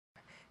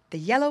The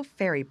Yellow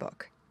Fairy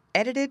Book,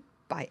 edited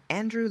by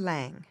Andrew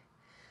Lang.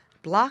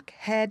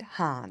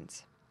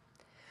 Blockhead-Hans.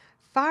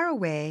 Far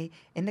away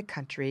in the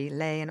country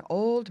lay an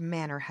old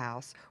manor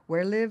house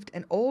where lived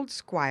an old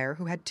squire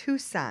who had 2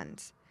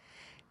 sons.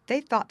 They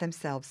thought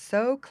themselves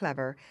so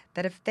clever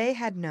that if they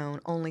had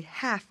known only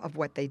half of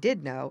what they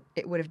did know,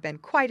 it would have been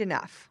quite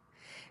enough.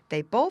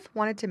 They both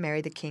wanted to marry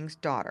the king's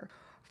daughter,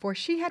 for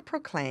she had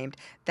proclaimed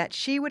that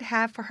she would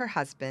have for her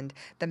husband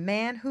the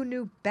man who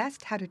knew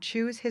best how to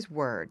choose his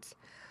words.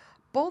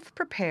 Both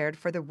prepared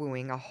for the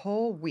wooing a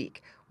whole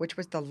week, which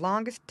was the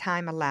longest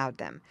time allowed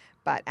them,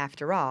 but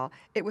after all,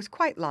 it was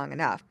quite long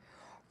enough,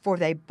 for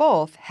they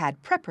both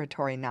had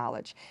preparatory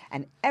knowledge,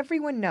 and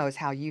everyone knows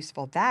how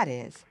useful that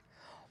is.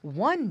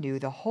 One knew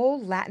the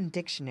whole Latin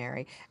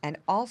dictionary and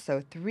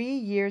also 3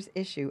 years'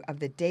 issue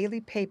of the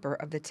daily paper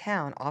of the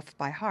town off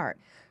by heart,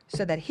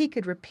 so that he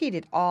could repeat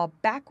it all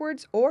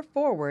backwards or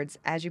forwards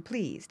as you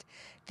pleased.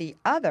 The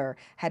other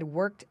had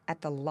worked at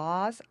the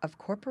laws of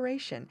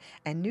corporation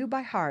and knew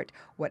by heart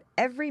what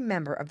every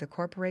member of the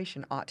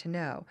corporation ought to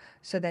know,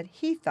 so that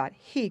he thought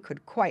he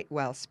could quite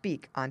well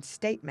speak on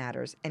state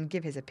matters and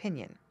give his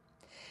opinion.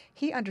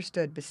 He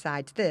understood,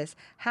 besides this,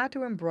 how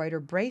to embroider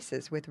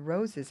braces with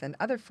roses and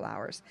other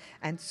flowers,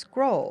 and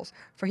scrolls,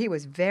 for he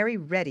was very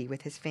ready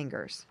with his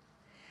fingers.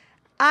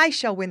 "I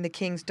shall win the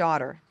king's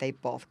daughter," they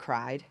both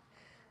cried.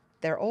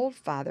 Their old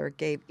father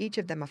gave each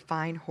of them a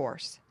fine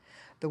horse.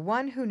 The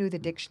one who knew the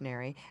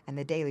dictionary and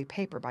the daily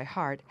paper by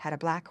heart had a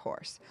black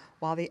horse,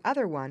 while the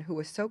other one, who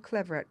was so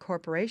clever at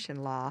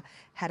corporation law,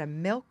 had a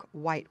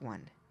milk-white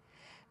one.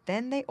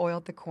 Then they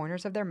oiled the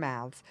corners of their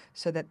mouths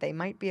so that they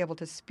might be able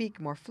to speak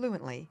more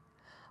fluently.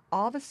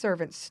 All the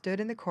servants stood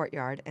in the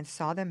courtyard and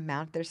saw them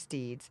mount their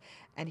steeds,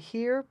 and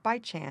here by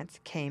chance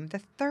came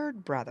the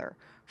 3rd brother,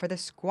 for the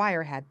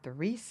squire had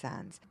 3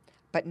 sons.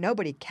 But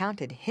nobody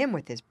counted him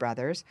with his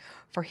brothers,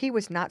 for he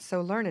was not so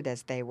learned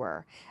as they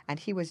were, and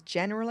he was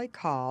generally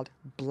called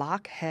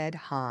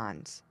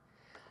Blockhead-Hans.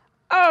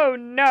 "Oh,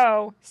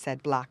 no,"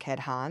 said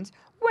Blockhead-Hans.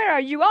 "Where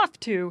are you off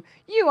to?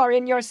 You are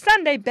in your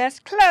Sunday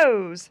best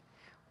clothes."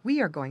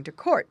 "We are going to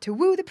court to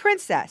woo the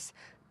princess.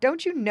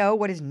 Don't you know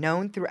what is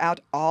known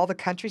throughout all the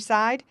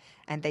countryside?"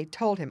 And they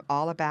told him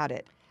all about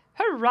it.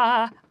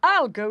 "Hurrah!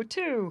 I'll go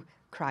too,"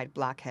 cried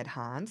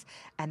Blockhead-Hans,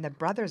 and the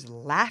brothers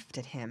laughed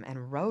at him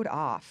and rode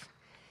off.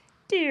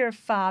 "Dear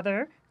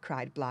father,"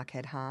 cried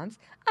Blockhead-Hans,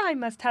 "I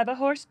must have a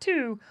horse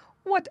too.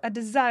 What a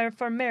desire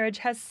for marriage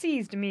has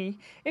seized me.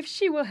 If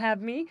she will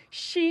have me,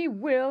 she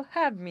will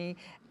have me,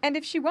 and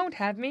if she won't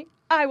have me,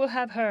 I will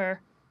have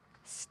her."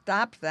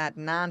 "Stop that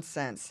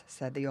nonsense,"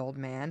 said the old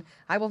man.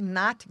 "I will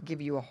not give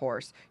you a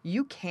horse.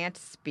 You can't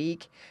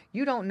speak.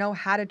 You don't know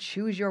how to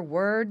choose your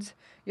words.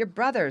 Your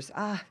brothers,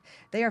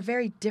 they are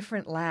very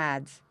different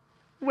lads."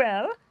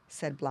 "Well,"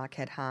 said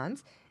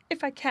Blockhead-Hans,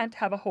 "if I can't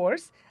have a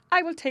horse,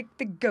 I will take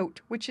the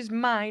goat, which is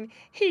mine.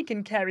 He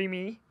can carry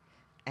me."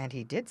 And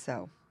he did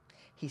so.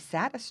 He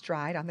sat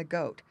astride on the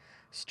goat,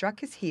 struck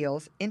his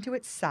heels into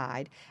its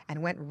side,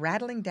 and went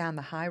rattling down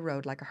the high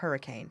road like a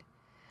hurricane.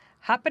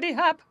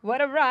 "Hoppity-hop,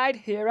 what a ride,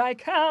 here I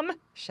come!"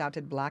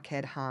 shouted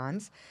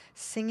Blockhead-Hans,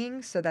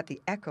 singing so that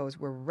the echoes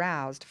were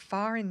roused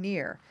far and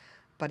near.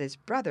 But his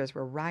brothers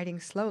were riding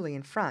slowly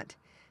in front.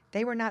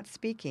 They were not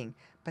speaking,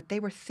 but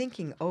they were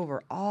thinking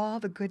over all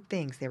the good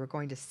things they were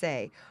going to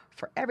say,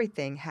 for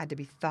everything had to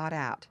be thought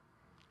out.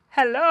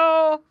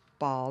 "Hello!"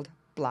 bawled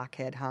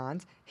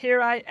Blockhead-Hans.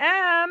 "Here I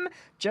am!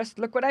 Just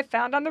look what I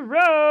found on the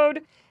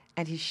road!"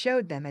 And he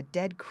showed them a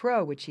dead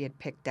crow which he had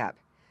picked up.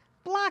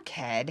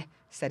 "Blockhead,"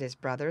 said his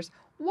brothers,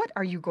 "what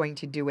are you going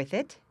to do with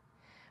it?"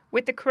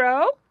 "With the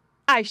crow?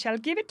 I shall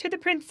give it to the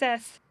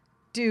princess."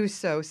 "Do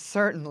so,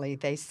 certainly,"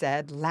 they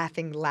said,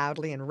 laughing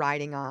loudly and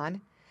riding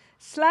on.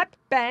 "Slap,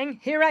 bang,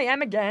 here I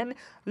am again.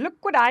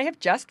 Look what I have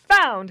just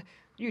found.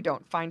 You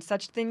don't find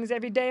such things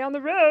every day on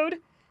the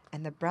road."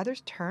 And the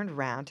brothers turned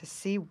round to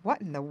see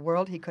what in the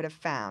world he could have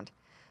found.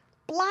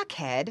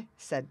 "Blockhead,"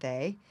 said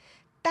they,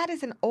 "that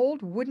is an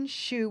old wooden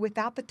shoe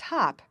without the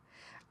top.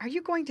 Are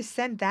you going to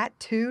send that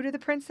too to the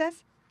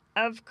princess?"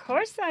 "Of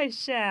course I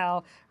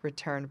shall,"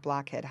 returned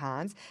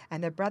Blockhead-Hans,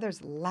 and the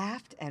brothers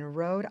laughed and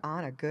rode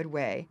on a good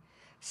way.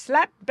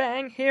 "Slap,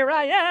 bang, here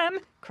I am,"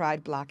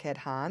 cried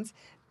Blockhead-Hans.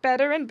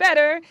 "Better and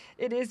better.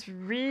 It is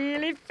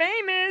really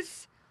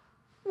famous."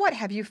 "What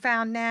have you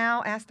found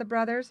now?" asked the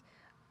brothers.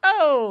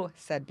 "Oh,"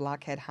 said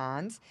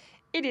Blockhead-Hans,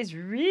 "it is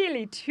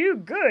really too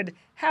good.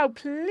 How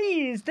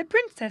pleased the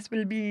princess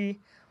will be."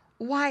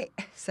 "Why,"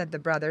 said the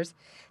brothers,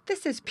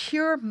 "this is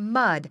pure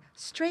mud,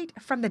 straight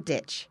from the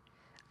ditch."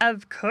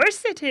 "Of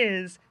course it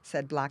is,"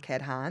 said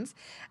Blockhead-Hans,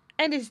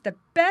 "and is the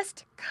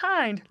best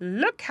kind.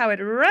 Look how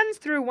it runs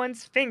through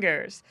one's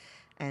fingers."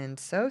 And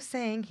so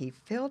saying, he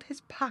filled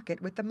his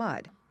pocket with the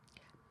mud.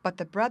 But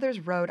the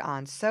brothers rode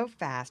on so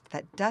fast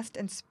that dust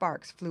and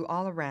sparks flew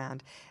all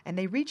around, and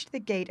they reached the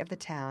gate of the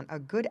town a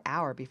good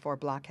hour before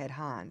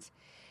Blockhead-Hans.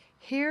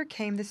 Here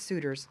came the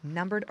suitors,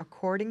 numbered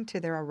according to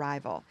their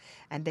arrival,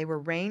 and they were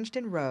ranged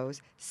in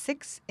rows,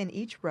 6 in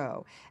each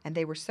row, and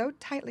they were so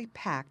tightly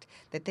packed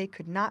that they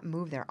could not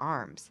move their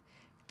arms.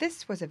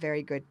 This was a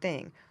very good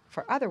thing,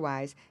 for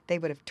otherwise they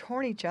would have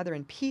torn each other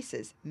in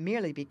pieces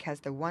merely because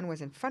the one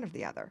was in front of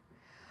the other.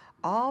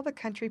 All the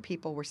country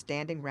people were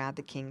standing round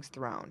the king's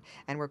throne,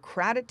 and were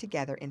crowded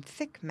together in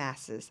thick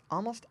masses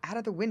almost out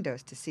of the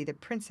windows to see the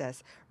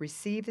princess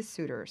receive the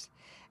suitors.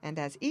 And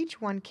as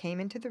each one came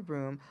into the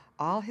room,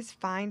 all his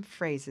fine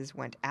phrases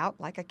went out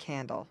like a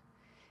candle.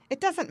 "It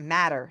doesn't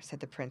matter," said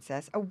the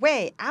princess.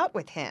 "Away, out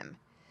with him!"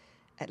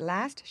 At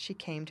last she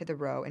came to the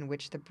row in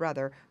which the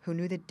brother who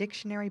knew the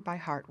dictionary by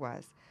heart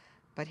was.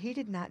 But he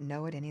did not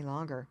know it any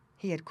longer.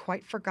 He had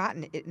quite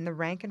forgotten it in the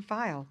rank and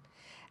file.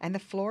 And the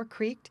floor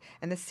creaked,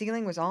 and the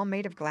ceiling was all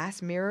made of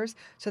glass mirrors,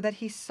 so that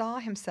he saw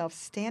himself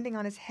standing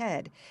on his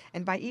head,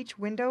 and by each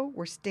window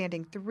were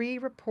standing 3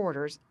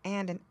 reporters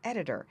and an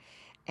editor,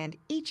 and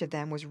each of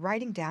them was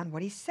writing down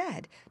what he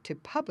said, to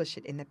publish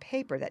it in the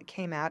paper that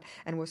came out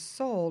and was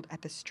sold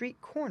at the street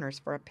corners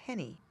for a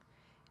penny.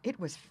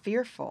 It was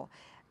fearful,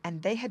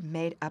 and they had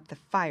made up the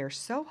fire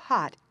so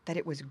hot that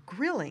it was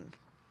grilling.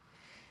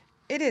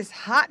 "It is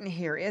hot in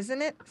here,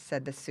 isn't it?"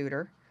 said the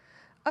suitor.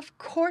 "Of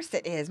course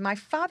it is. My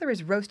father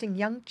is roasting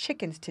young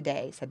chickens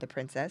today," said the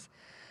princess.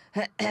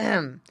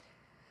 Ahem.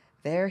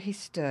 There he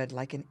stood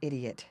like an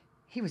idiot.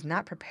 He was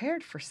not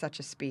prepared for such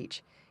a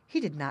speech.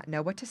 He did not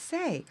know what to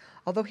say,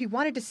 although he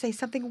wanted to say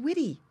something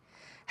witty.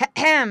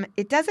 "Ahem!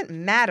 It doesn't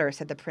matter,"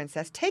 said the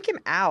princess. "Take him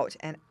out,"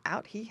 and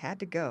out he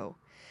had to go.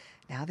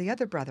 Now the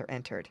other brother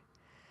entered.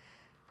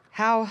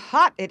 "How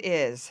hot it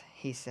is,"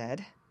 he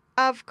said.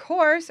 "Of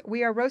course,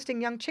 we are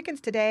roasting young chickens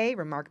today,"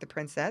 remarked the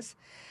princess.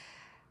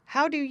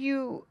 "How do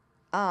you,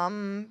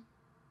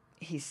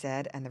 he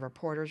said, and the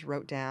reporters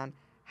wrote down,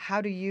 "How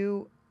do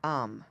you,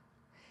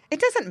 "It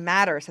doesn't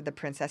matter," said the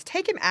princess.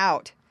 "Take him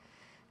out."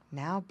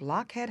 Now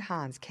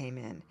Blockhead-Hans came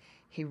in.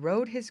 He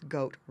rode his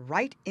goat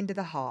right into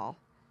the hall.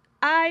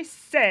 "I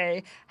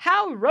say,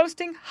 how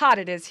roasting hot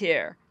it is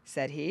here,"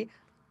 said he.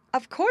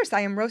 "Of course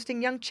I am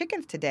roasting young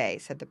chickens today,"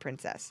 said the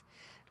princess.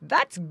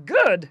 "That's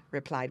good,"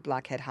 replied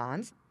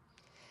Blockhead-Hans.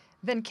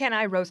 "Then can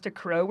I roast a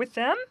crow with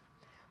them?"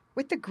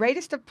 "With the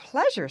greatest of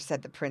pleasure,"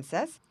 said the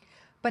princess.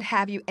 "But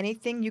have you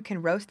anything you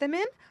can roast them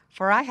in?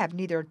 For I have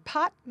neither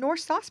pot nor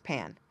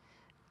saucepan."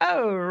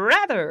 "Oh,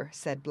 rather,"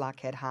 said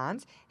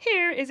Blockhead-Hans.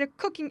 "Here is a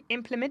cooking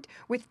implement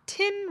with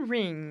 10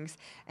 rings."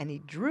 And he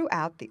drew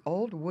out the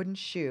old wooden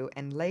shoe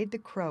and laid the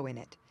crow in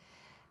it.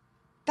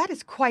 "That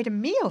is quite a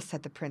meal,"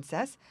 said the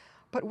princess.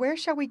 "But where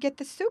shall we get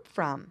the soup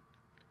from?"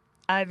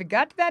 "I've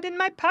got that in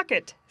my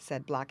pocket,"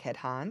 said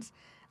Blockhead-Hans.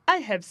 "I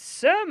have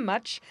so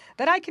much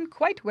that I can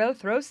quite well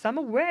throw some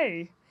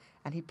away."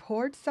 And he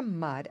poured some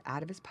mud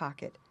out of his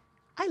pocket.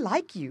 "I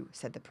like you,"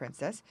 said the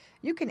princess.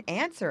 "You can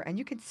answer and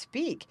you can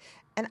speak,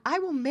 and I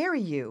will marry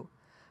you.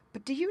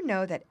 But do you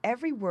know that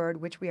every word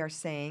which we are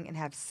saying and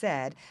have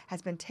said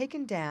has been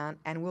taken down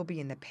and will be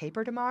in the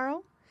paper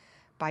tomorrow?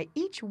 By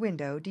each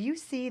window do you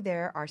see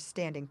there are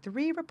standing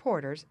 3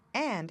 reporters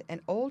and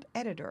an old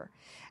editor,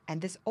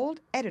 and this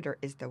old editor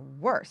is the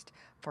worst,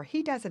 for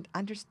he doesn't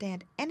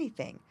understand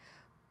anything."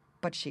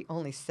 But she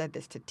only said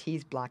this to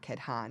tease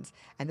Blockhead-Hans,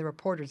 and the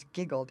reporters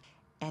giggled,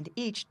 and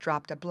each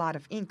dropped a blot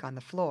of ink on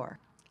the floor.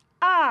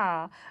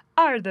 "Ah,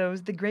 are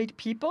those the great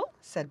people?"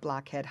 said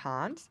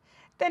Blockhead-Hans.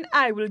 "Then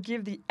I will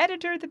give the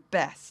editor the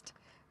best."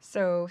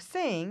 So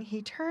saying,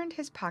 he turned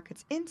his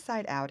pockets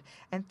inside out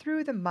and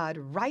threw the mud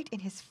right in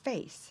his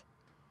face.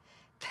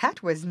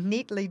 "That was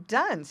neatly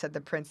done," said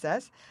the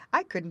princess.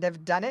 "I couldn't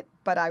have done it,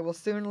 but I will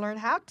soon learn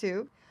how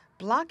to."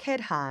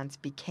 Blockhead-Hans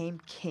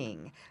became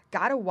king,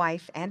 got a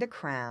wife and a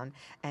crown,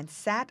 and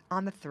sat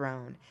on the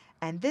throne.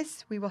 And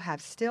this we will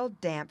have still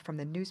damp from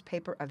the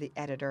newspaper of the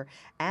editor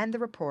and the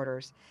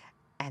reporters,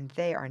 and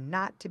they are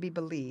not to be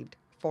believed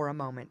for a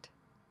moment.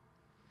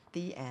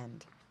 The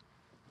end.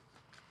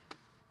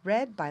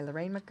 Read by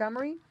Lorraine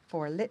Montgomery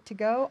for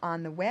Lit2Go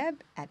on the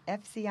web at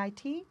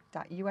fcit.usf.edu.